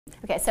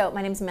Okay, so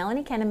my name is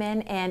Melanie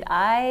Kenneman, and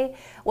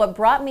what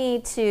brought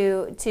me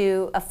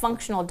to a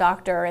functional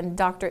doctor and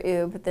Dr.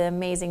 Oob, the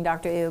amazing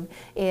Dr. Oob,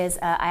 is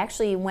I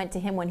actually went to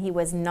him when he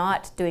was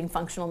not doing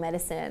functional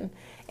medicine,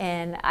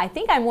 and I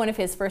think I'm one of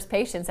his first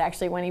patients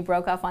actually when he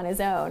broke off on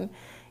his own.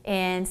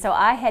 And so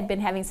I had been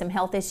having some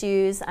health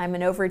issues. I'm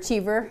an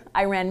overachiever.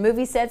 I ran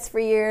movie sets for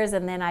years,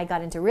 and then I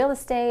got into real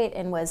estate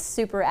and was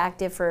super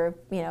active for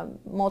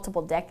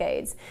multiple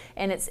decades.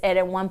 And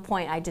at one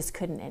point I just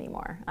couldn't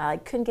anymore. I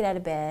couldn't get out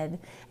of bed.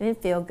 I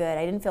didn't feel good.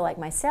 I didn't feel like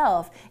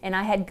myself. And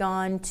I had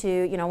gone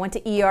to went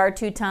to ER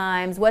 2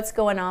 times. What's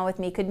going on with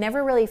me? Could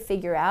never really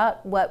figure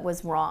out what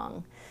was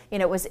wrong.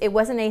 It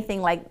wasn't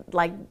anything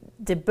like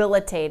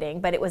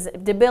debilitating, but it was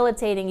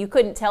debilitating. You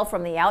couldn't tell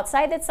from the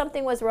outside that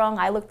something was wrong.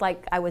 I looked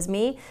like I was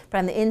me, but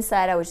on the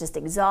inside I was just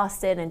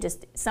exhausted and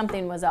just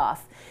something was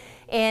off.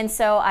 And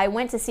so I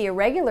went to see a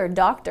regular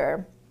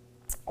doctor,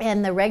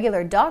 and the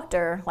regular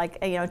doctor,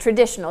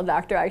 traditional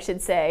doctor I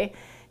should say,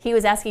 he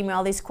was asking me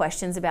all these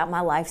questions about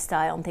my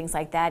lifestyle and things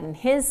like that, and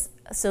his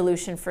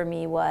solution for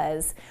me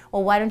was,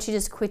 well, why don't you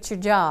just quit your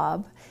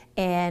job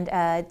and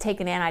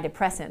take an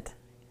antidepressant?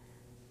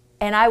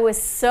 And I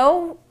was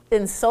so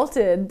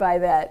insulted by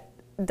that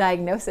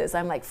diagnosis.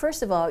 I'm like,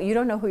 first of all, you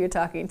don't know who you're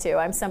talking to.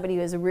 I'm somebody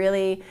who is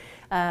really,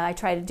 I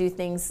try to do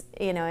things,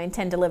 I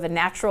intend to live a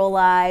natural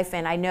life,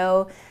 and I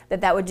know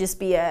that would just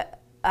be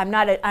I'm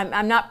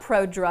not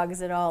pro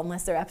drugs at all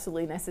unless they're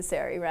absolutely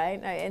necessary, right?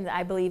 And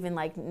I believe in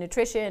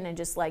nutrition and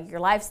just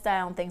your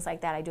lifestyle and things like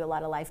that. I do a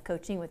lot of life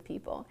coaching with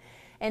people.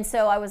 And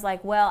so I was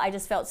like, well, I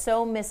just felt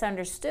so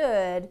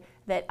misunderstood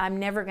that I'm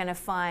never going to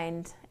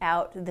find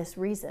out this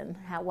reason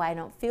why I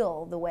don't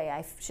feel the way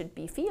I should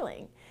be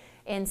feeling.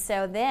 And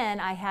so then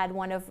I had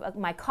one of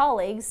my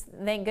colleagues,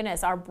 thank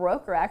goodness, our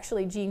broker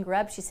actually, Jean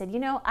Grubb, she said,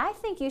 I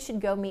think you should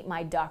go meet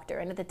my doctor.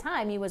 And at the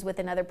time, he was with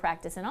another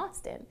practice in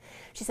Austin.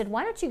 She said,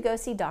 why don't you go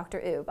see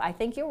Dr. Oob? I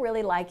think you'll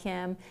really like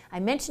him.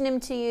 I mentioned him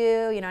to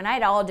you, and I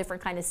had all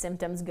different kind of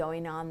symptoms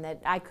going on that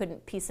I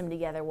couldn't piece them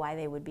together why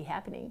they would be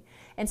happening.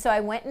 And so I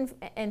went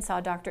and saw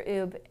Dr.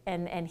 Oob,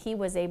 and he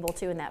was able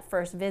to, in that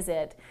first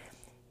visit,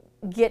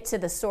 get to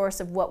the source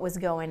of what was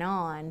going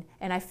on.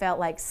 And I felt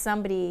like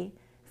somebody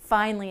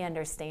finally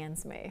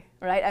understands me,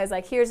 right? I was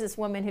like, here's this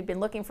woman who'd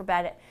been looking for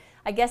bad.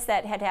 I guess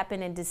that had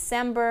happened in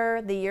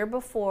December the year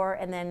before,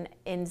 and then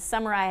in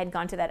summer I had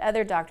gone to that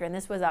other doctor, and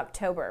this was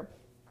October.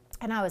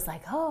 And I was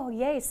like, oh,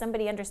 yay,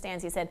 somebody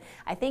understands. He said,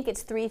 I think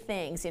it's 3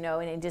 things,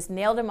 and he just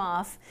nailed them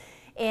off.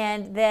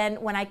 And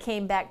then when I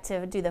came back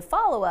to do the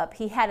follow-up,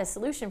 he had a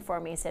solution for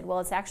me. He said,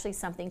 well, it's actually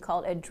something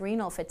called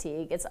adrenal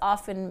fatigue. It's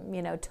often,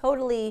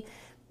 totally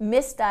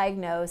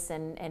misdiagnosed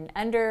and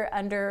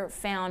under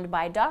found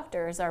by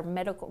doctors, our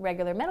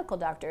regular medical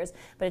doctors,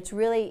 but it's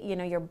really,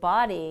 your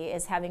body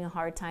is having a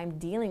hard time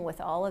dealing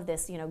with all of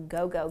this,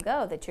 go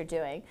that you're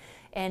doing.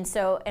 And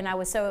I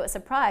was so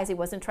surprised he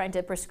wasn't trying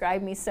to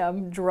prescribe me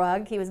some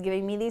drug. He was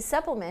giving me these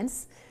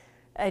supplements,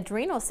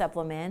 adrenal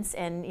supplements,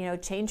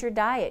 and change your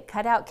diet,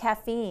 cut out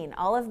caffeine,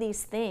 all of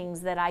these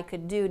things that I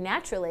could do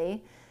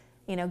naturally,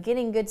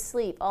 getting good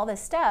sleep, all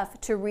this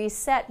stuff to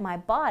reset my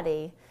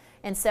body.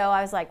 And so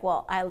I was like,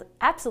 well, I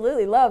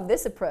absolutely love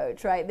this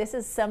approach, right? This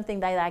is something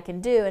that I can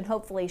do and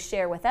hopefully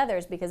share with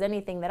others, because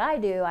anything that I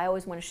do, I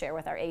always want to share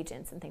with our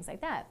agents and things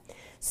like that.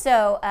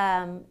 So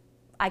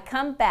I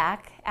come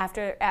back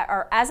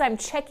as I'm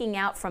checking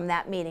out from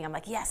that meeting, I'm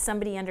like, yes,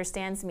 somebody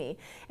understands me.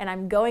 And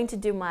I'm going to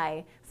do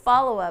my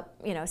follow-up,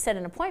 set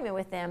an appointment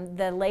with them.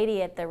 The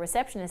lady at the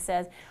receptionist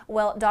says,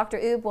 well, Dr.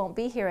 Oob won't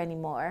be here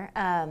anymore.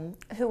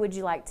 Who would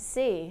you like to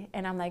see?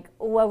 And I'm like,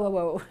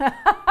 whoa.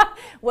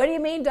 What do you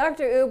mean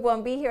Dr. Oob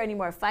won't be here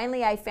anymore?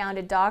 Finally, I found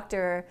a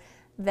doctor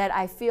that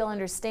I feel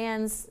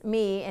understands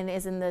me and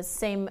is in the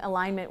same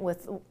alignment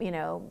with,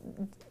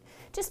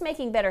 just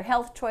making better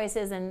health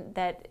choices, and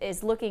that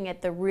is looking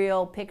at the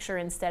real picture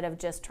instead of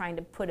just trying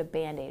to put a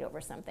Band-Aid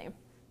over something.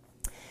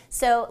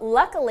 So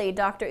luckily,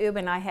 Dr. Oob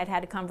and I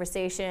had a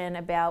conversation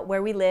about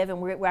where we live, and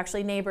we're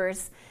actually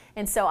neighbors.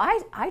 And so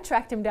I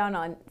tracked him down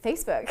on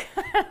Facebook.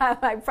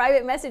 I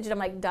private messaged him,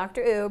 like,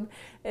 Dr. Oob,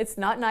 it's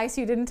not nice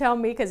you didn't tell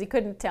me, because he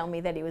couldn't tell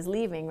me that he was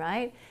leaving,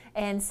 right?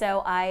 And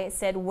so I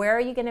said, where are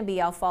you going to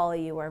be? I'll follow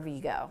you wherever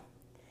you go.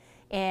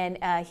 And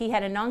he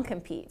had a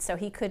non-compete, so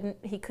he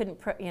couldn't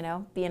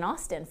be in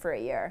Austin for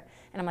a year.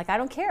 And I'm like, I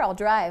don't care, I'll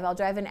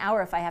drive an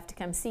hour if I have to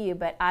come see you,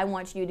 but I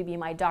want you to be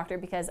my doctor,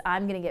 because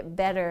I'm going to get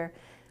better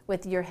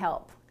with your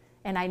help,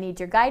 and I need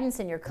your guidance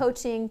and your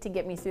coaching to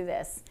get me through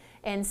this.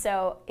 And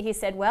so he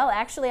said, well,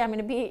 actually, I'm going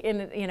to be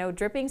in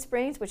Dripping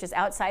Springs, which is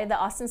outside the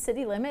Austin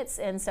city limits,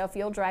 and so if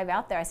you'll drive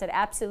out there. I said,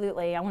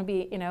 absolutely. I want to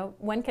be,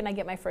 when can I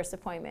get my first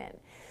appointment?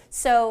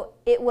 So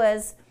it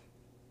was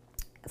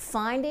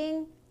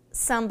finding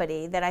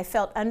somebody that I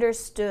felt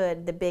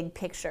understood the big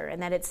picture,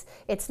 and that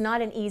it's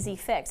not an easy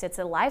fix. It's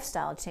a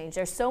lifestyle change.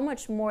 There's so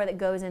much more that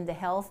goes into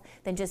health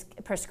than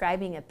just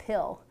prescribing a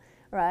pill.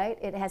 Right?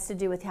 It has to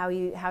do with how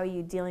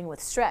you dealing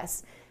with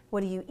stress.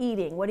 What are you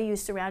eating? What are you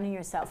surrounding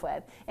yourself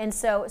with? And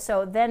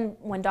so then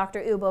when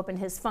Dr. Ub opened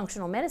his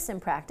functional medicine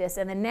practice,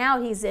 and then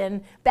now he's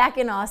back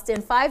in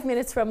Austin, 5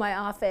 minutes from my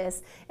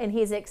office, and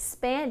he's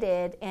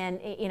expanded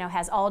and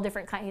has all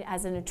different kinds,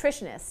 as a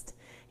nutritionist.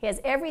 He has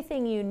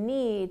everything you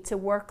need to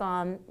work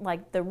on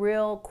like the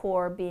real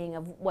core being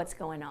of what's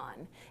going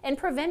on. And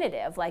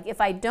preventative, like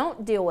if I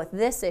don't deal with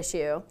this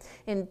issue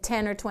in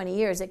 10 or 20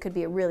 years, it could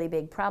be a really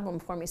big problem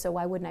for me, so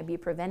why wouldn't I be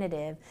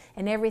preventative?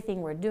 And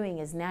everything we're doing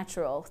is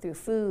natural through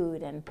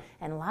food and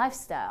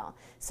lifestyle.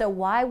 So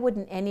why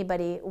wouldn't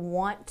anybody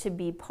want to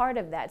be part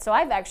of that? So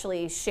I've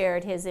actually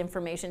shared his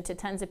information to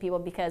tons of people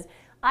because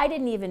I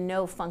didn't even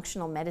know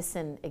functional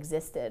medicine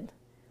existed.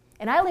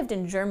 And I lived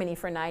in Germany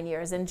for 9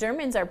 years, and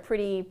Germans are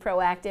pretty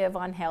proactive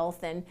on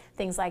health and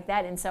things like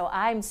that. And so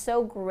I'm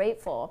so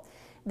grateful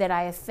that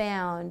I have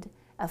found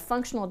a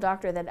functional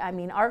doctor that, I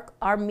mean,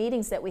 our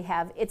meetings that we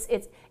have,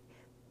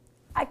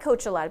 I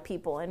coach a lot of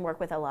people and work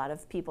with a lot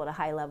of people at a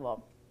high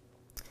level.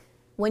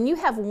 When you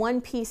have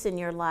one piece in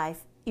your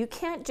life, you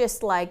can't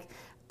just like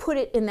put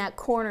it in that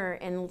corner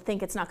and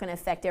think it's not going to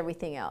affect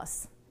everything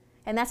else.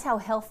 And that's how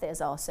health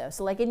is also.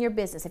 So like in your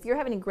business, if you're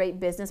having a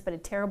great business but a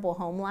terrible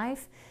home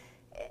life,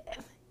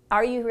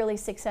 are you really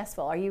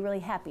successful? Are you really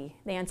happy?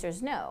 The answer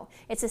is no.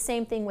 It's the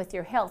same thing with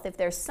your health. If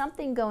there's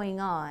something going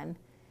on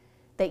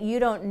that you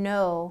don't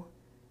know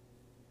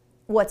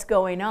what's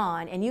going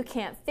on and you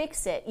can't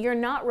fix it, you're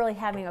not really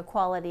having a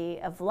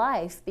quality of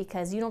life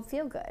because you don't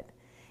feel good.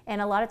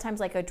 And a lot of times,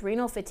 like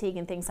adrenal fatigue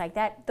and things like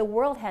that, the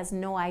world has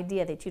no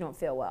idea that you don't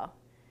feel well.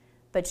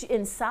 But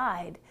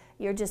inside,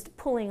 you're just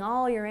pulling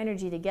all your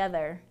energy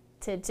together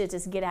to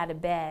just get out of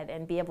bed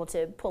and be able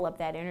to pull up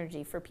that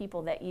energy for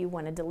people that you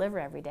want to deliver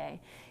every day.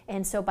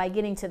 And so by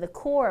getting to the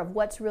core of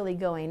what's really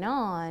going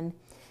on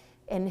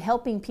and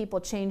helping people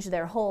change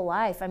their whole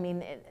life, I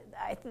mean,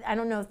 I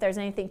don't know if there's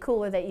anything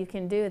cooler that you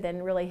can do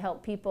than really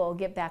help people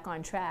get back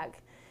on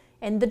track.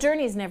 And the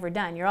journey is never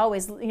done. You're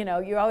always,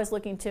 you're always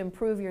looking to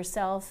improve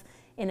yourself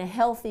in a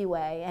healthy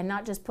way and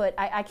not just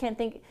I can't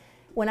think,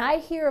 when I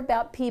hear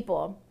about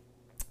people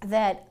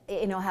that,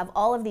 have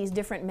all of these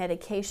different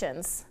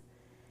medications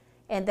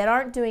and that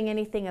aren't doing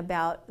anything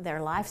about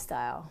their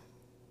lifestyle,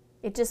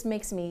 it just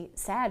makes me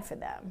sad for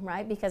them,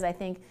 right? Because I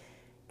think,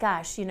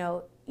 gosh,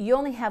 you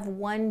only have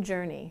one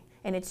journey,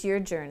 and it's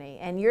your journey,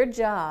 and your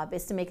job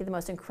is to make it the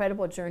most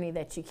incredible journey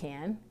that you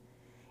can.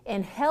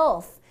 And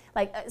health,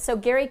 so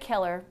Gary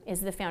Keller is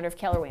the founder of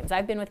Keller Williams.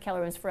 I've been with Keller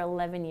Williams for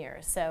 11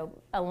 years, so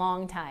a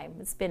long time.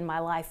 It's been my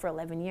life for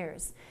 11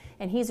 years.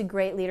 And he's a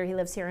great leader. He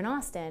lives here in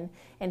Austin,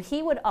 and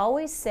he would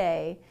always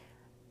say,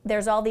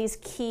 there's all these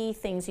key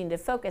things you need to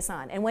focus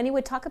on. And when he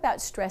would talk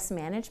about stress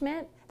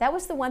management, that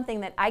was the one thing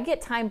that I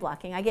get time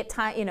blocking. I get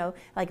time,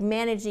 like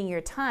managing your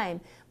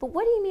time. But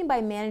what do you mean by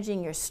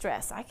managing your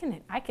stress? I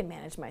can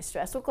manage my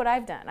stress. Look what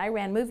I've done. I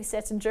ran movie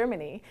sets in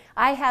Germany.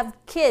 I have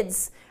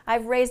kids.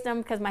 I've raised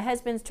them because my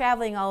husband's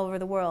traveling all over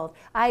the world.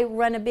 I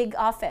run a big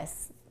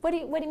office. What do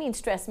you mean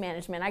stress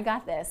management? I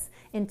got this.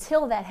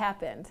 Until that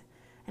happened.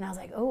 And I was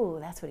like, oh,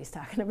 that's what he's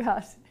talking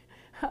about.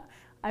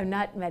 I'm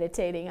not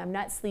meditating, I'm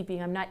not sleeping,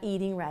 I'm not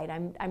eating right.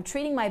 I'm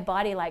treating my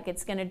body like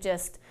it's going to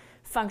just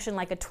function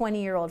like a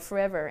 20-year-old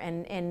forever.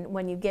 And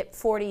when you get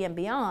 40 and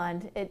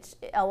beyond,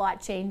 a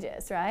lot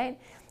changes, right?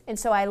 And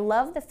so I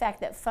love the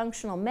fact that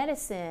functional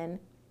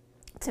medicine,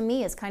 to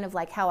me, is kind of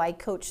like how I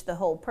coach the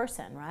whole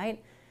person,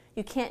 right?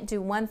 You can't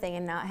do one thing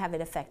and not have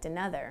it affect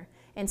another.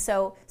 And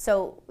so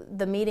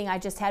the meeting I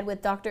just had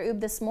with Dr. Ub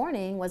this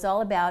morning was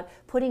all about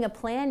putting a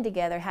plan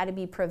together, how to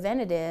be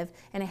preventative,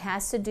 and it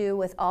has to do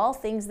with all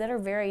things that are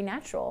very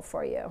natural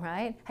for you,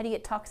 right? How do you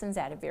get toxins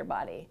out of your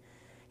body?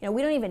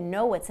 We don't even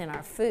know what's in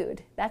our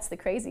food. That's the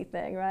crazy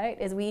thing, right?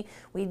 Is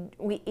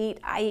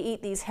I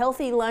eat these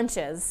healthy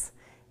lunches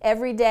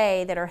every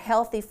day that are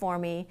healthy for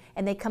me,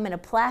 and they come in a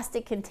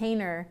plastic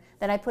container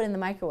that I put in the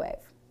microwave.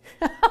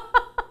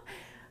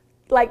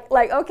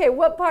 Okay,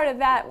 what part of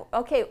that?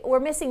 Okay, we're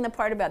missing the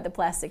part about the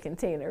plastic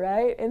container,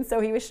 right? And so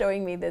he was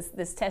showing me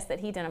this test that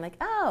he did. I'm like,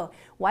 oh,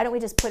 why don't we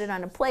just put it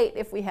on a plate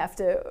if we have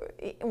to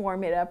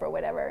warm it up or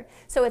whatever?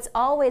 So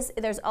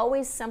there's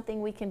always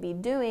something we can be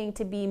doing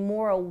to be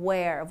more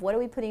aware of what are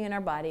we putting in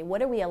our body,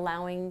 what are we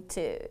allowing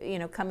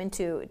to come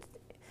into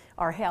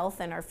our health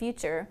and our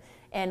future.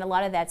 And a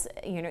lot of that's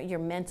your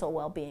mental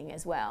well-being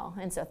as well.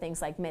 And so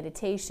things like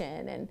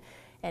meditation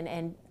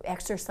and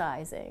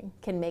exercising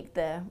can make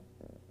the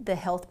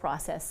health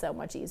process so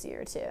much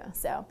easier too.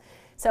 So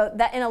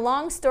that, in a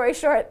long story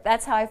short,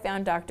 that's how I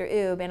found Dr.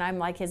 Ub, and I'm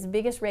like his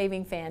biggest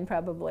raving fan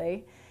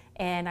probably.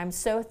 And I'm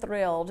so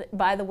thrilled.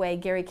 By the way,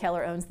 Gary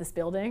Keller owns this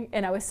building,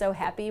 and I was so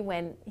happy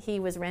when he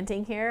was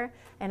renting here.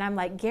 And I'm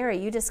like, Gary,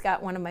 you just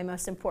got one of my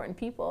most important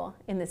people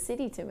in the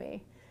city to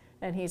me.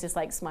 And he's just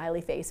like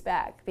smiley face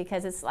back,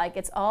 because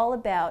it's all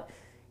about,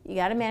 you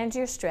got to manage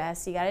your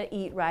stress, you got to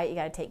eat right, you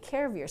got to take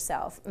care of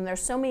yourself. And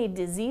there's so many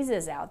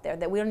diseases out there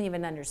that we don't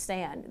even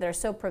understand. They're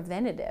so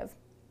preventative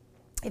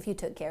if you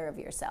took care of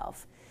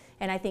yourself.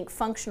 And I think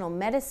functional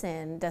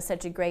medicine does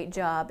such a great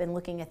job in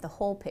looking at the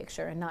whole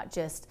picture and not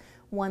just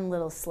one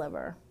little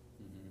sliver.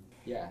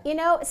 Yeah. You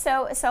know,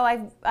 so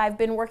I've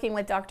been working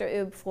with Dr.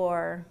 Ub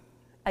for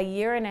a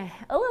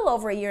little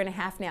over a year and a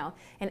half now.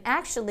 And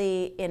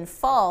actually in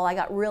fall I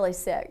got really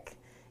sick.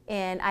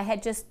 And I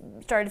had just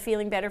started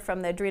feeling better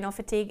from the adrenal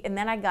fatigue, and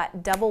then I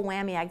got double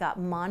whammy. I got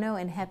mono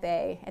and Hep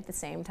A at the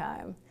same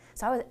time.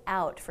 So I was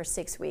out for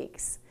 6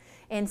 weeks.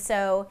 And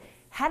so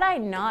had I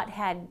not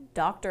had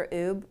Dr.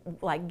 Ub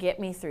like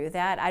get me through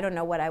that, I don't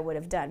know what I would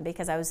have done,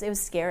 because it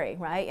was scary,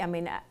 right? I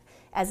mean,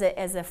 as a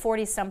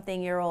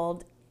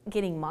 40-something-year-old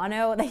getting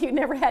mono that you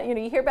never had, you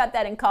know, you hear about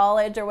that in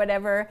college or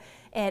whatever,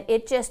 and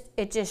it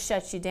just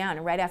shuts you down.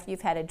 And right after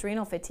you've had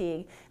adrenal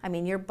fatigue, I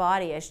mean, your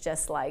body is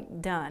just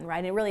like done, right?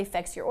 And it really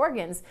affects your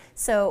organs.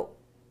 So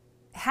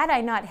had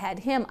I not had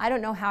him, I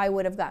don't know how I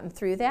would have gotten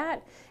through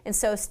that. And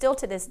so still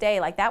to this day,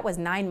 like that was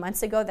 9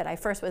 months ago that I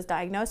first was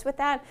diagnosed with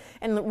that.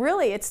 And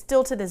really, it's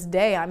still to this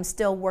day, I'm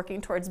still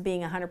working towards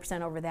being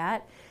 100% over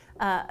that.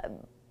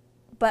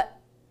 But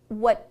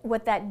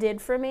what that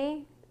did for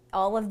me,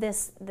 all of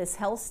this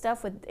health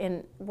stuff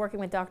in working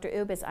with Dr.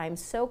 Ub, is I'm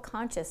so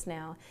conscious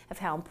now of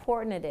how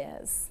important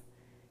it is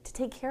to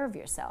take care of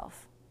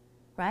yourself,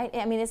 right?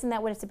 I mean, isn't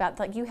that what it's about?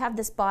 Like, you have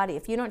this body.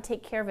 If you don't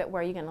take care of it,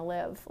 where are you going to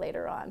live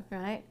later on,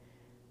 right?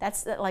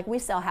 That's like, we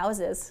sell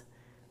houses.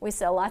 We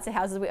sell lots of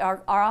houses.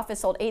 Our office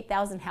sold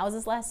 8,000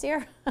 houses last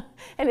year.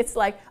 And it's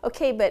like,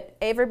 okay, but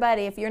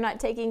everybody, if you're not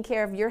taking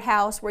care of your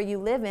house where you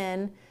live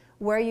in,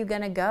 where are you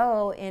going to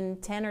go in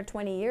 10 or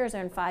 20 years or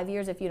in 5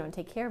 years if you don't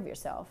take care of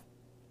yourself?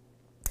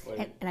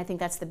 And I think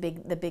that's the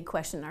big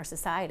question in our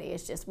society,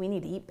 is just we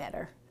need to eat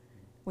better.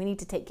 We need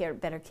to take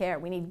better care.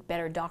 We need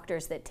better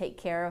doctors that take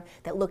care,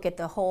 that look at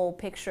the whole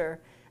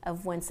picture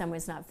of when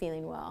someone's not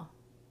feeling well.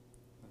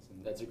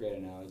 Awesome. That's a great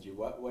analogy.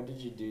 What did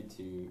you do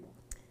to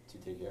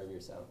take care of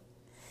yourself?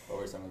 What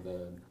were some of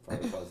the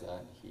protocols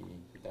that he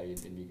thought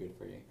would be good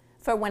for you?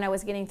 For when I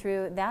was getting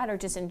through that, or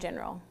just in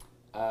general?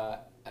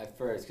 At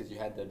first, because you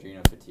had the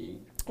adrenal fatigue.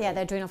 Yeah,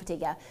 the adrenal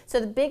fatigue, yeah. So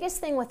the biggest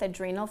thing with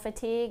adrenal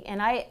fatigue,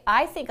 and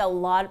I think a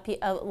lot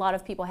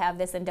of people have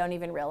this and don't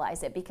even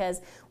realize it, because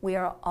we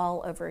are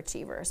all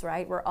overachievers,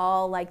 right? We're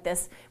all like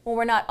this. Well,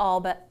 we're not all,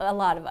 but a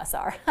lot of us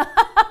are.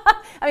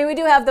 I mean, we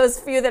do have those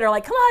few that are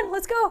like, come on,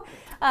 let's go.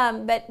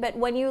 But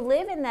when you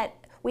live in that,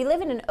 we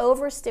live in an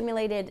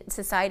overstimulated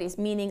societies,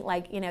 meaning,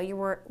 like, you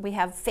know, we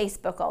have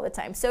Facebook all the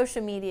time,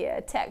 social media,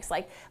 text,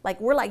 like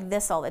we're like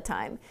this all the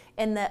time.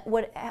 And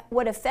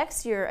what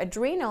affects your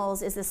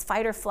adrenals is this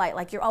fight or flight.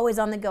 Like, you're always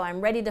on the go.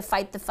 I'm ready to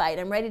fight the fight.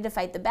 I'm ready to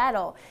fight the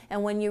battle.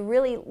 And when you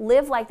really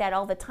live like that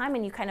all the time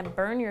and you kind of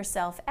burn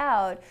yourself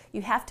out,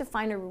 you have to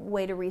find a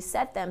way to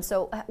reset them.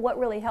 So what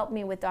really helped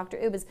me with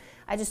Dr. Ub is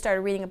I just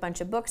started reading a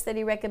bunch of books that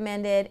he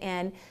recommended,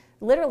 and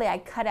literally I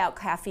cut out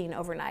caffeine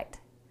overnight.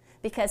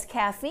 Because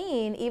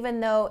caffeine,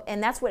 even though,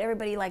 and that's what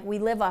everybody, like, we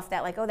live off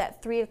that, like, oh,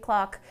 that 3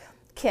 o'clock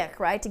kick,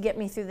 right, to get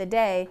me through the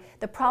day.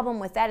 The problem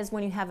with that is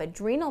when you have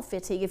adrenal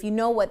fatigue, if you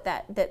know what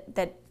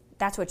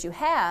that's what you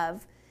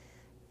have,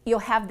 you'll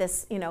have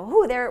this, you know,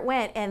 ooh, there it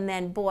went, and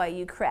then, boy,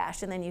 you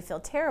crash, and then you feel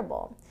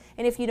terrible.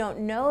 And if you don't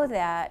know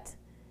that,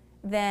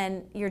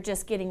 then you're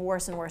just getting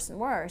worse and worse and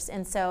worse.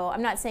 And so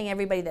I'm not saying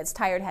everybody that's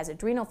tired has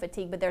adrenal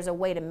fatigue, but there's a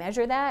way to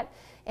measure that.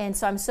 And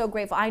so I'm so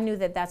grateful. I knew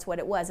that that's what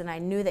it was, and I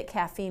knew that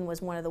caffeine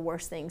was one of the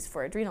worst things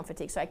for adrenal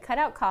fatigue. So I cut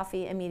out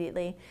coffee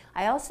immediately.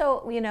 I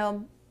also, you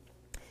know,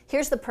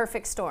 here's the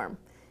perfect storm.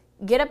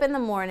 Get up in the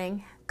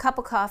morning, cup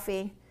of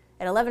coffee.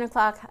 At 11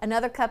 o'clock,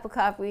 another cup of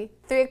coffee.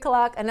 3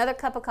 o'clock, another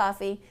cup of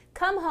coffee.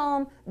 Come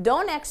home,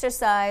 don't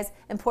exercise,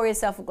 and pour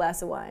yourself a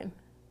glass of wine.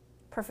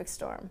 Perfect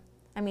storm.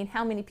 I mean,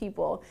 how many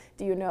people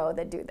do you know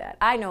that do that?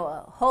 I know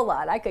a whole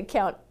lot. I could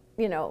count,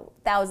 you know,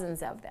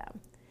 thousands of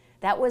them.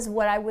 That was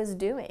what I was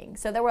doing.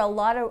 So there were a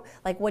lot of,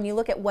 like, when you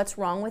look at what's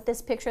wrong with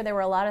this picture, there were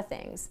a lot of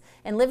things.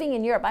 And living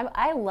in Europe,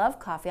 I love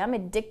coffee. I'm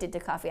addicted to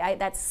coffee.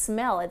 That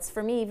smell, it's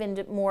for me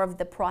even more of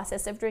the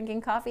process of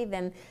drinking coffee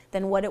than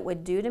what it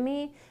would do to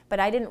me. But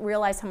I didn't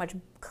realize how much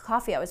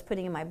coffee I was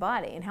putting in my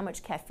body and how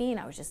much caffeine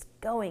I was just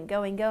going.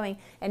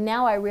 And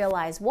now I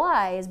realize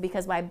why, is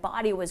because my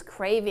body was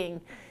craving,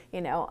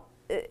 you know,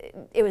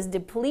 it was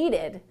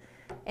depleted.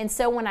 And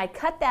so when I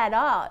cut that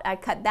out,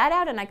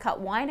 and I cut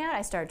wine out,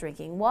 I started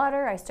drinking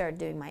water, I started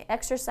doing my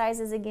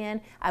exercises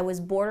again. I was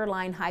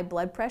borderline high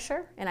blood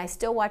pressure, and I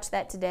still watch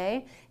that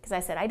today, because I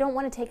said, I don't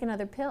want to take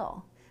another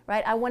pill,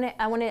 right? I want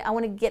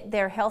to get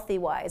there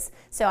healthy-wise.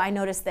 So I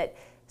noticed that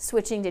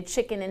switching to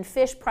chicken and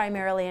fish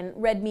primarily, and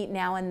red meat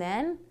now and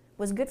then,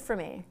 was good for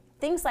me.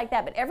 Things like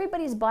that, but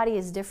everybody's body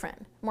is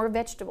different. More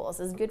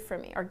vegetables is good for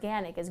me.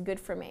 Organic is good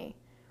for me.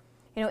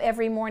 You know,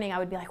 every morning I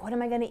would be like, what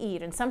am I going to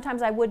eat? And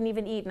sometimes I wouldn't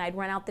even eat, and I'd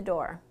run out the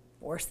door.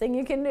 Worst thing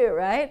you can do,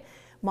 right?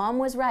 Mom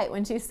was right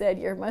when she said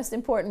your most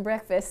important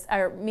breakfast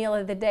or meal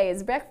of the day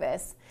is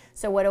breakfast.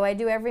 So what do I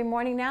do every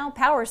morning now?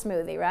 Power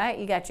smoothie, right?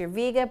 You got your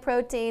Vega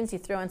proteins, you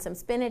throw in some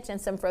spinach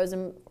and some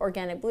frozen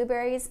organic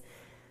blueberries,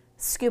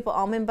 scoop of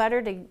almond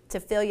butter to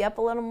fill you up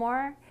a little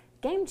more.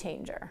 Game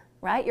changer,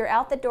 right? You're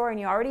out the door and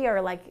you already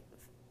are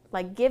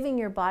like giving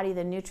your body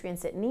the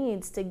nutrients it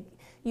needs to.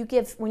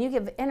 When you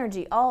give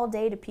energy all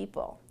day to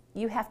people,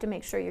 you have to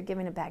make sure you're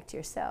giving it back to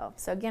yourself.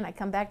 So again, I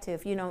come back to,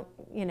 if you don't,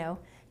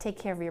 take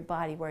care of your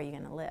body, where are you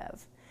going to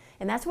live?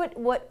 And that's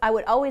what I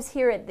would always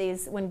hear at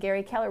these, when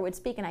Gary Keller would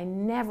speak, and I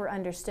never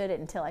understood it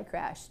until I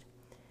crashed.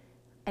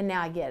 And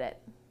now I get it.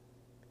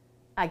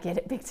 I get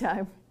it big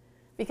time.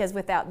 Because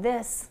without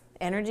this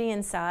energy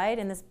inside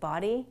in this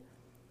body,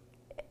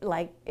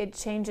 like, it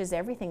changes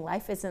everything.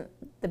 Life isn't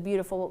the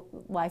beautiful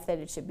life that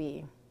it should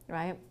be,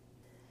 right?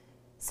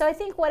 So I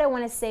think what I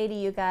want to say to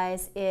you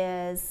guys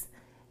is,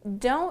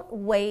 don't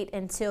wait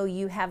until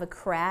you have a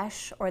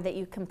crash or that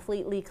you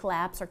completely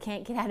collapse or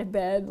can't get out of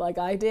bed like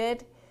I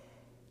did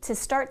to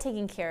start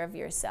taking care of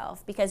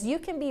yourself, because you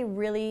can be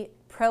really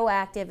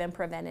proactive and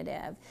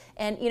preventative.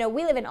 And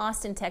we live in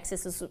Austin,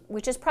 Texas,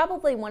 which is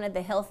probably one of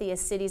the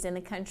healthiest cities in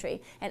the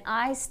country, and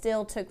I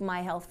still took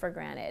my health for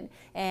granted,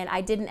 and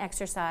I didn't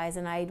exercise,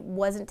 and I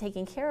wasn't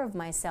taking care of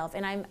myself,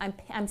 and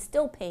I'm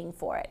still paying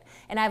for it,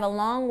 and I have a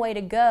long way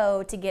to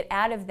go to get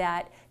out of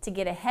that, to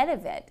get ahead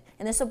of it,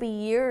 and this will be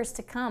years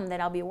to come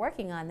that I'll be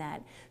working on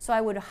that. So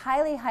I would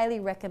highly, highly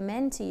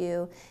recommend to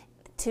you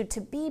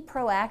to be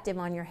proactive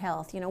on your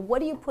health.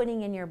 What are you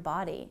putting in your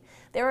body?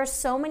 There are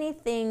so many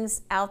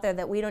things out there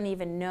that we don't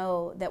even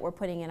know that we're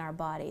putting in our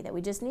body, that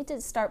we just need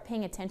to start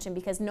paying attention,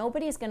 because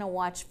nobody's going to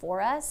watch for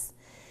us.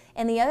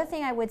 And the other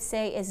thing I would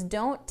say is,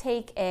 don't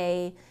take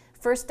a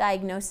first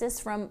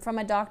diagnosis from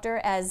a doctor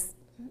as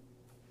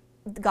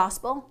the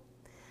gospel.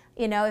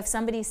 If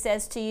somebody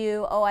says to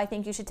you, oh, I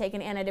think you should take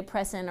an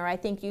antidepressant, or I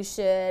think you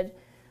should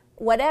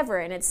whatever,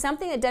 and it's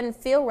something that doesn't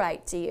feel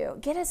right to you,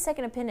 get a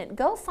second opinion.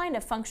 Go find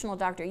a functional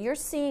doctor. You're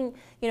seeing,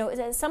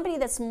 somebody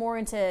that's more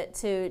into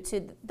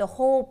the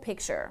whole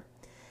picture,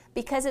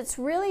 because it's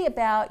really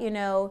about, you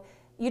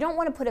don't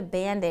want to put a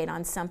Band-Aid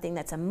on something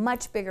that's a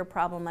much bigger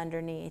problem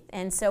underneath.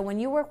 And so when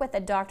you work with a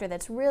doctor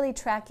that's really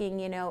tracking,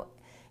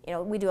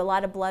 we do a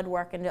lot of blood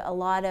work and a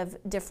lot of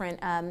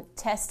different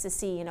tests to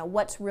see,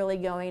 what's really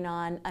going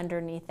on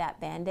underneath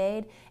that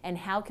Band-Aid and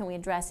how can we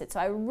address it.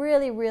 So I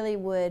really, really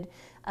would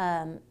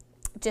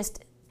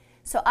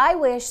so I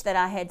wish that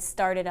I had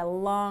started a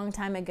long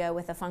time ago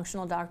with a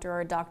functional doctor, or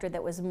a doctor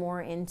that was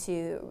more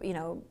into,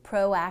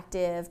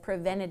 proactive,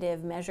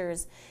 preventative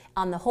measures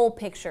on the whole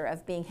picture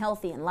of being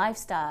healthy and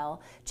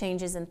lifestyle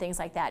changes and things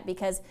like that.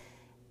 Because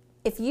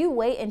if you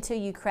wait until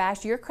you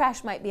crash, your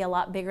crash might be a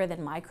lot bigger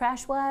than my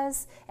crash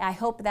was. And I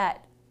hope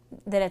that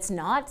it's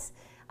not.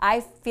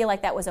 I feel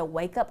like that was a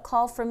wake-up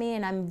call for me,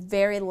 and I'm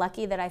very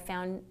lucky that I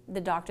found the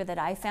doctor that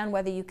I found.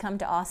 Whether you come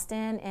to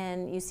Austin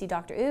and you see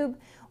Dr. Oob,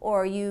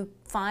 or you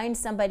find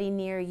somebody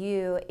near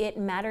you, it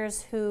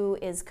matters who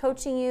is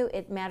coaching you,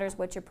 it matters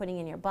what you're putting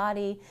in your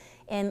body,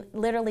 and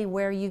literally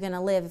where you're going to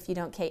live if you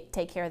don't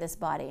take care of this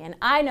body. And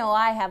I know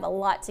I have a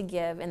lot to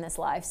give in this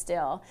life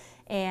still,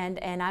 and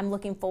I'm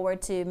looking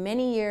forward to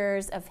many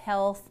years of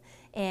health.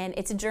 And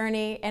it's a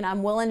journey, and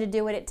I'm willing to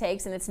do what it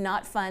takes, and it's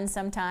not fun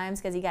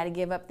sometimes, because you got to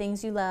give up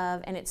things you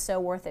love, and it's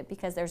so worth it,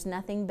 because there's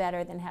nothing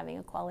better than having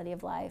a quality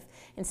of life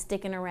and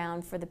sticking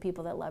around for the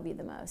people that love you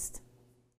the most.